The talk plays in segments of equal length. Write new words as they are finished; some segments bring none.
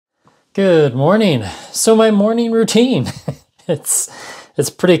Good morning. So my morning routine, it's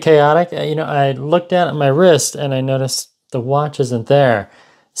pretty chaotic. I looked down at my wrist and I noticed the watch isn't there.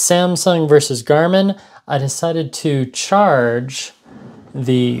 Samsung versus Garmin. I decided to charge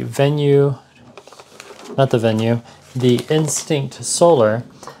the the Instinct Solar,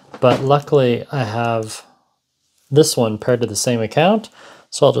 but luckily I have this one paired to the same account.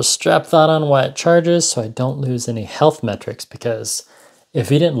 So I'll just strap that on while it charges so I don't lose any health metrics, because if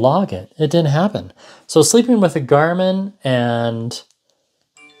you didn't log it, it didn't happen. So sleeping with a Garmin and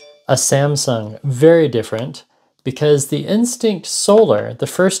a Samsung, very different, because the Instinct Solar, the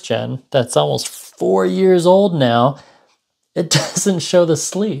first gen, that's almost 4 years old now, it doesn't show the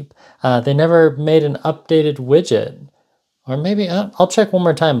sleep. They never made an updated widget. Or maybe, I'll check one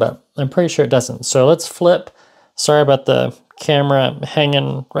more time, but I'm pretty sure it doesn't. So let's flip. Sorry about the camera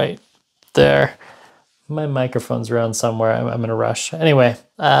hanging right there. My microphone's around somewhere. I'm in a rush. Anyway,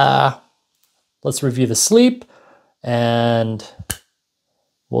 let's review the sleep and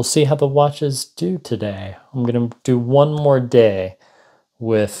we'll see how the watches do today. I'm going to do one more day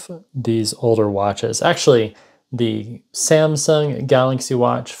with these older watches. Actually, the Samsung Galaxy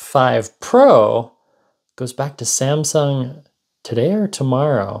Watch5 Pro goes back to Samsung today or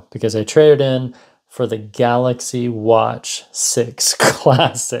tomorrow, because I traded in for the Galaxy Watch6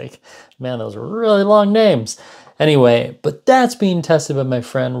 Classic. Man, those are really long names. Anyway, but that's being tested by my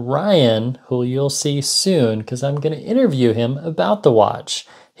friend Ryan, who you'll see soon, because I'm going to interview him about the watch.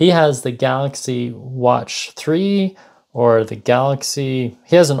 He has the Galaxy Watch 3 or the Galaxy.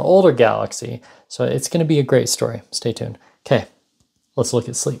 He has an older Galaxy, so it's going to be a great story. Stay tuned. Okay, let's look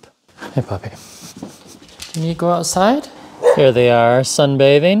at sleep. Hey, puppy. Do you need to go outside? Here they are,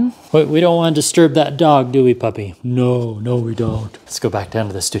 sunbathing. We don't want to disturb that dog, do we, puppy? No, we don't. Let's go back down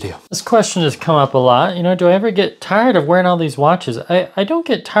to the studio. This question has come up a lot. Do I ever get tired of wearing all these watches? I don't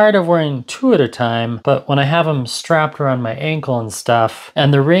get tired of wearing 2 at a time, but when I have them strapped around my ankle and stuff,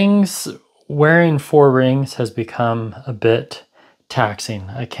 and the rings, wearing 4 rings has become a bit taxing.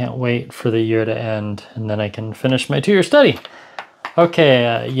 I can't wait for the year to end, and then I can finish my 2-year study.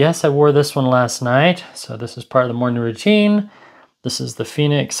 Okay, yes, I wore this one last night, so this is part of the morning routine. This is the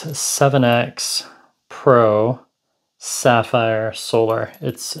Fenix 7X Pro Sapphire Solar.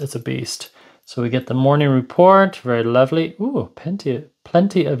 It's a beast. So we get the morning report, very lovely. Ooh,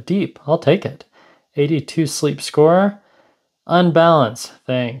 plenty of deep, I'll take it. 82 sleep score. Unbalance,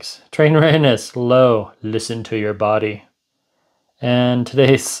 thanks. Train readiness, low, listen to your body. And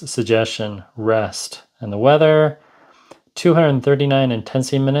today's suggestion, rest. And the weather, 239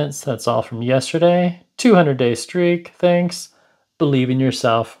 intensity minutes, that's all from yesterday. 200-day streak, thanks. Believe in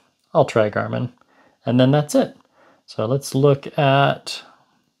yourself. I'll try Garmin. And then that's it. So let's look at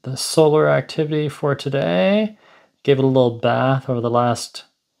the solar activity for today. Gave it a little bath over the last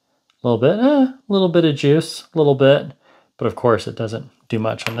little bit of juice, a little bit. But of course it doesn't do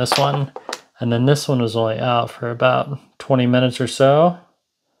much on this one. And then this one was only out for about 20 minutes or so.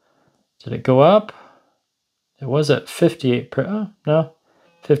 Did it go up? It was at 58, no,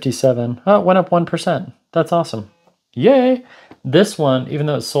 57. Oh, it went up 1%. That's awesome. Yay! This one, even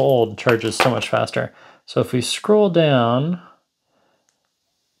though it's so old, charges so much faster. So if we scroll down,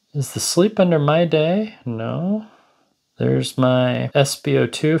 is the sleep under my day? No. There's my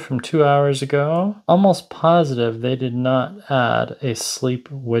SpO2 from 2 hours ago. Almost positive they did not add a sleep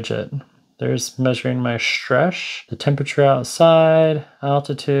widget. There's measuring my stress, the temperature outside,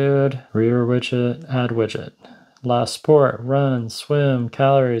 altitude, rear widget, add widget. Last sport, run, swim,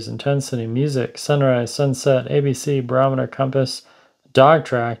 calories, intensity, music, sunrise, sunset, ABC, barometer, compass, dog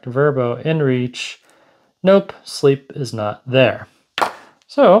track, Verbo, InReach. Nope, sleep is not there.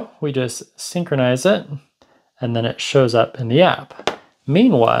 So we just synchronize it and then it shows up in the app.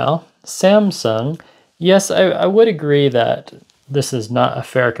 Meanwhile, Samsung, yes, I would agree that this is not a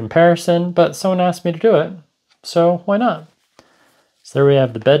fair comparison, but someone asked me to do it, so why not? So there we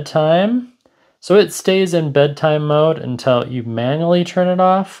have the bedtime. So it stays in bedtime mode until you manually turn it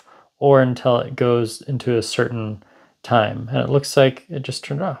off or until it goes into a certain time. And it looks like it just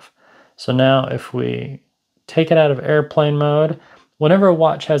turned off. So now if we take it out of airplane mode, whenever a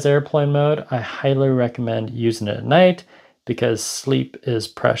watch has airplane mode, I highly recommend using it at night because sleep is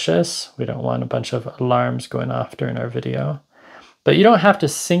precious. We don't want a bunch of alarms going off during our video. But you don't have to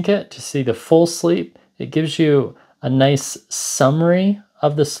sync it to see the full sleep. It gives you a nice summary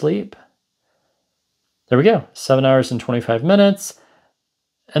of the sleep. There we go, 7 hours and 25 minutes.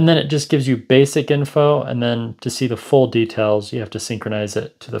 And then it just gives you basic info. And then to see the full details, you have to synchronize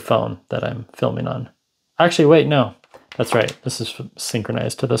it to the phone that I'm filming on. Actually, wait, no, that's right. This is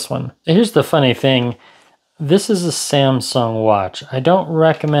synchronized to this one. Here's the funny thing. this is a Samsung watch. I don't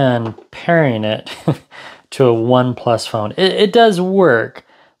recommend pairing it to a OnePlus phone. It does work,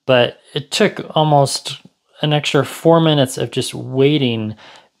 but it took almost an extra 4 minutes of just waiting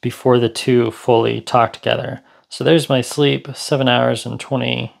before the two fully talk together. So there's my sleep, 7 hours and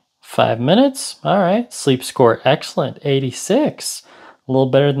 25 minutes. All right, sleep score excellent, 86. A little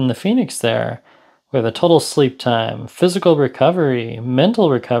better than the Phoenix there. We have a total sleep time, physical recovery,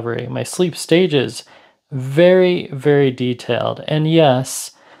 mental recovery, my sleep stages. Very, very detailed. And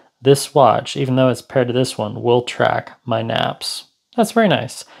yes, this watch, even though it's paired to this one, will track my naps. That's very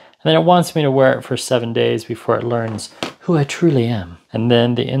nice. And then it wants me to wear it for 7 days before it learns who I truly am. And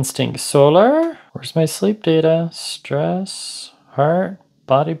then the Instinct Solar. Where's my sleep data? Stress, heart,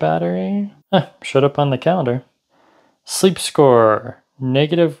 body battery. Showed up on the calendar. Sleep score,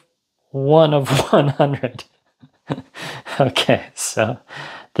 -1 of 100. Okay, so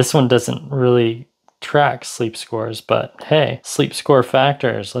this one doesn't really track sleep scores, but hey, sleep score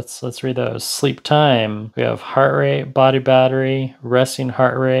factors. Let's read those. Sleep time. We have heart rate, body battery, resting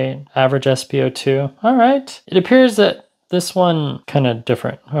heart rate, average SpO2. All right. It appears that this one kind of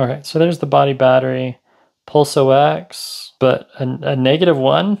different. All right. So there's the body battery, pulse OX, but a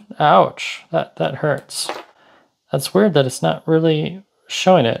 -1. Ouch. That hurts. That's weird that it's not really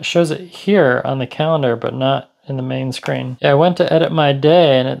showing it. It shows it here on the calendar, but not in the main screen. Yeah, I went to edit my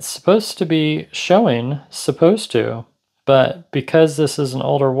day and it's supposed to be showing, but because this is an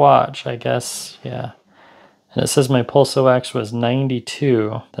older watch, I guess, yeah. And it says my pulse OX was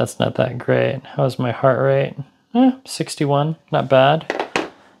 92. That's not that great. How's my heart rate? 61, not bad.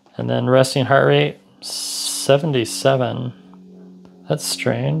 And then resting heart rate, 77. That's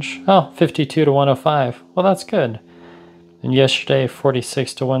strange. Oh, 52 to 105. Well, that's good. And yesterday,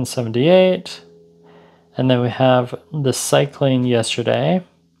 46 to 178. And then we have the cycling yesterday.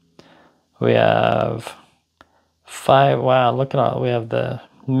 We have 5, wow, look at all, we have the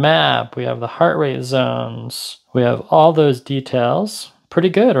map, we have the heart rate zones, we have all those details. Pretty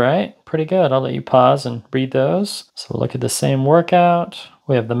good, right? Pretty good. I'll let you pause and read those. So we'll look at the same workout.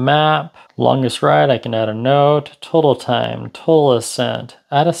 We have the map, longest ride, I can add a note, total time, total ascent,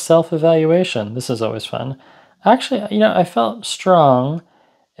 add a self-evaluation. This is always fun. Actually, you know, I felt strong.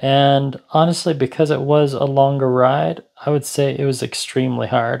 And honestly, because it was a longer ride, I would say it was extremely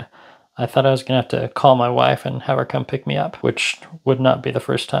hard. I thought I was going to have to call my wife and have her come pick me up, which would not be the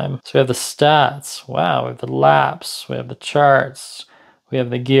first time. So we have the stats. Wow, we have the laps. We have the charts. We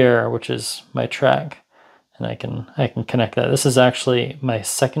have the gear, which is my track. And I can connect that. This is actually my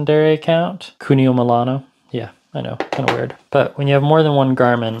secondary account, Cuneo Milano. Yeah, I know, kind of weird. But when you have more than one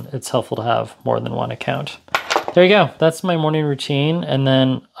Garmin, it's helpful to have more than one account. There you go. That's my morning routine. And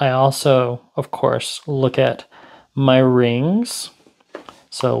then I also, of course, look at my rings.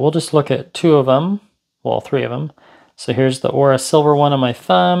 So we'll just look at 2 of them. Well, 3 of them. So here's the Aura silver one on my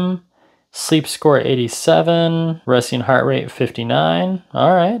thumb. Sleep score 87. Resting heart rate 59.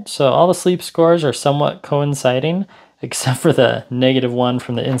 All right. So all the sleep scores are somewhat coinciding, except for the -1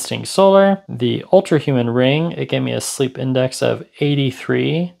 from the Instinct Solar. The Ultrahuman ring, it gave me a sleep index of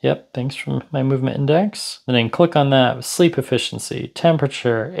 83. Yep, thanks for my movement index. And then click on that, sleep efficiency,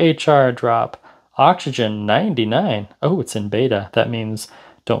 temperature, HR drop, oxygen 99. Oh, it's in beta. That means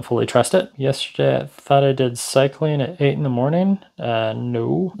don't fully trust it. Yesterday, I thought I did cycling at 8 in the morning.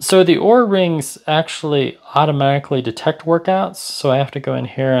 No. So the Oura rings actually automatically detect workouts. So I have to go in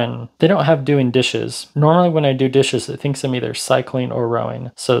here and they don't have doing dishes. Normally when I do dishes, it thinks I'm either cycling or rowing.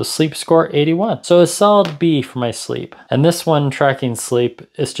 So sleep score 81. So a solid B for my sleep. And this one tracking sleep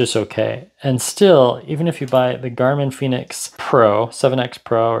is just okay. And still, even if you buy the Garmin Fenix Pro, 7X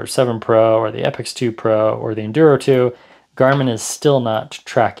Pro or 7 Pro or the Epix 2 Pro or the Enduro 2, Garmin is still not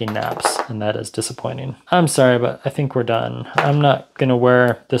tracking naps, and that is disappointing. I'm sorry, but I think we're done. I'm not going to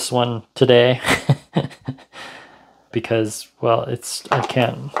wear this one today because, well,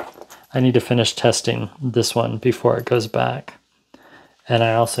 I need to finish testing this one before it goes back. And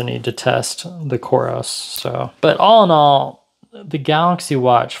I also need to test the Coros. So, but all in all, the Galaxy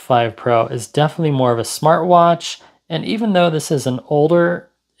Watch 5 Pro is definitely more of a smartwatch. And even though this is an older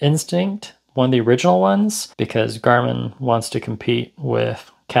Instinct, one of the original ones, because Garmin wants to compete with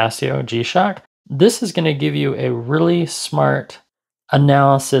Casio G-Shock, this is going to give you a really smart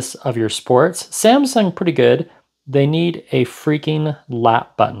analysis of your sports. Samsung, pretty good. They need a freaking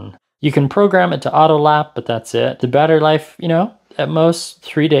lap button. You can program it to auto lap, but that's it. The battery life, you know, at most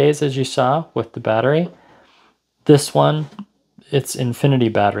 3 days, as you saw with the battery. This one, it's infinity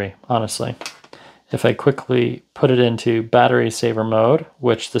battery, honestly. If I quickly put it into battery saver mode,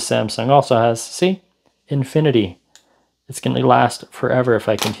 which the Samsung also has, see, infinity. It's going to last forever if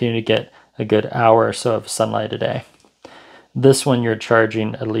I continue to get a good hour or so of sunlight a day. This one you're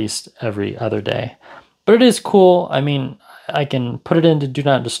charging at least every other day. But it is cool. I mean, I can put it into Do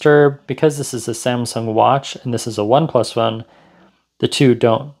Not Disturb. Because this is a Samsung watch and this is a OnePlus phone, the two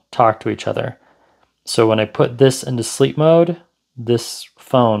don't talk to each other. So when I put this into sleep mode, this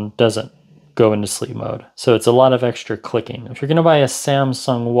phone doesn't go into sleep mode. So it's a lot of extra clicking. If you're going to buy a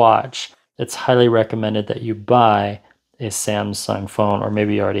Samsung watch, it's highly recommended that you buy a Samsung phone, or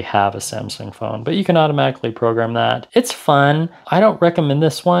maybe you already have a Samsung phone, but you can automatically program that. It's fun. I don't recommend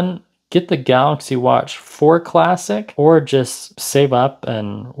this one. Get the Galaxy Watch 4 Classic, or just save up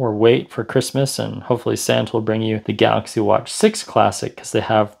or wait for Christmas and hopefully Santa will bring you the Galaxy Watch 6 Classic because they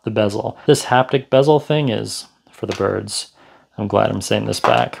have the bezel. This haptic bezel thing is for the birds. I'm glad I'm saying this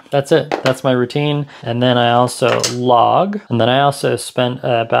back. That's it. That's my routine. And then I also log. And then I also spend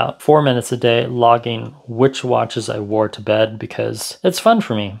about 4 minutes a day logging which watches I wore to bed because it's fun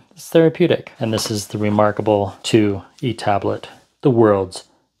for me. It's therapeutic. And this is the Remarkable 2 e-tablet, the world's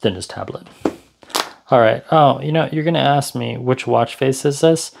thinnest tablet. All right. Oh, you know, you're going to ask me which watch face is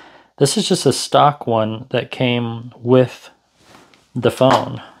this? This is just a stock one that came with the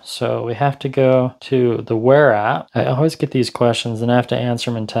phone. So we have to go to the Wear app. I always get these questions and I have to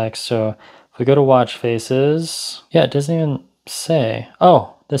answer them in text. So if we go to watch faces, yeah, it doesn't even say.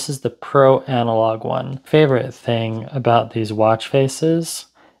 Oh, this is the Pro analog one. Favorite thing about these watch faces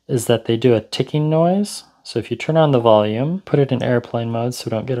is that they do a ticking noise. So if you turn on the volume, put it in airplane mode so we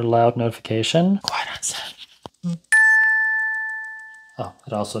don't get a loud notification. Quiet on set. Oh,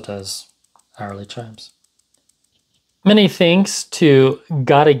 it also does hourly chimes. Many thanks to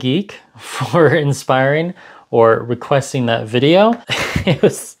Gotta Geek for inspiring or requesting that video. It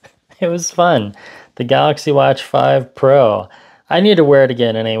was fun. The Galaxy Watch 5 Pro. I need to wear it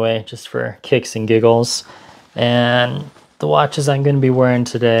again anyway, just for kicks and giggles. And the watches I'm going to be wearing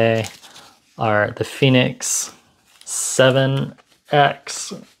today are the Phoenix 7X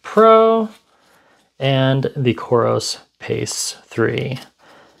Pro and the Coros Pace 3.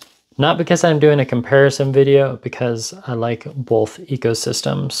 Not because I'm doing a comparison video, because I like both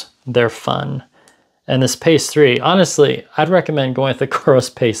ecosystems. They're fun. And this Pace 3, honestly, I'd recommend going with the Coros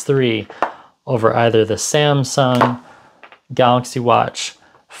Pace 3 over either the Samsung Galaxy Watch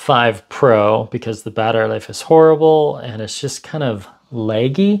 5 Pro, because the battery life is horrible and it's just kind of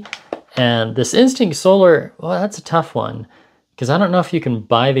laggy. And this Instinct Solar, well, that's a tough one, because I don't know if you can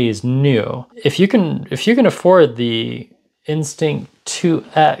buy these new. If you can afford the Instinct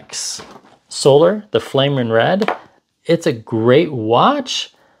 2X Solar, the flame in red, it's a great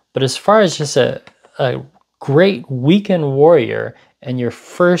watch, but as far as just a great weekend warrior and your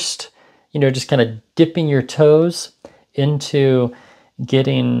first, just kind of dipping your toes into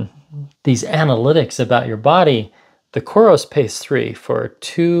getting these analytics about your body, the Coros Pace 3 for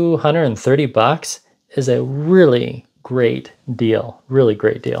 $230 is a really great deal, really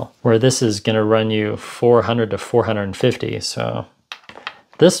great deal. Where this is going to run you $400 to $450. So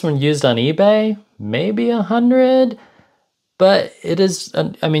this one used on eBay, maybe $100, but it is.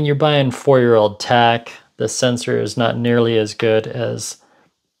 I mean, you're buying 4-year-old tech. The sensor is not nearly as good as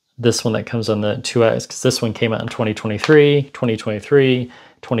this one that comes on the 2X, because this one came out in 2023, 2023,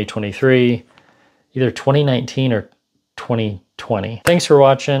 2023, either 2019 or 2020. Thanks for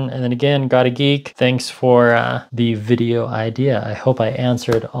watching. And then again, Gotta Geek, thanks for the video idea. I hope I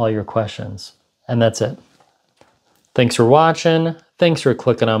answered all your questions. And that's it. Thanks for watching. Thanks for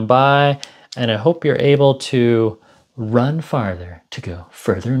clicking on by. And I hope you're able to run farther to go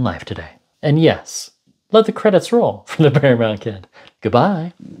further in life today. And yes, let the credits roll from the Bear Brown Kid.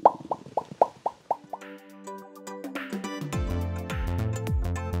 Goodbye.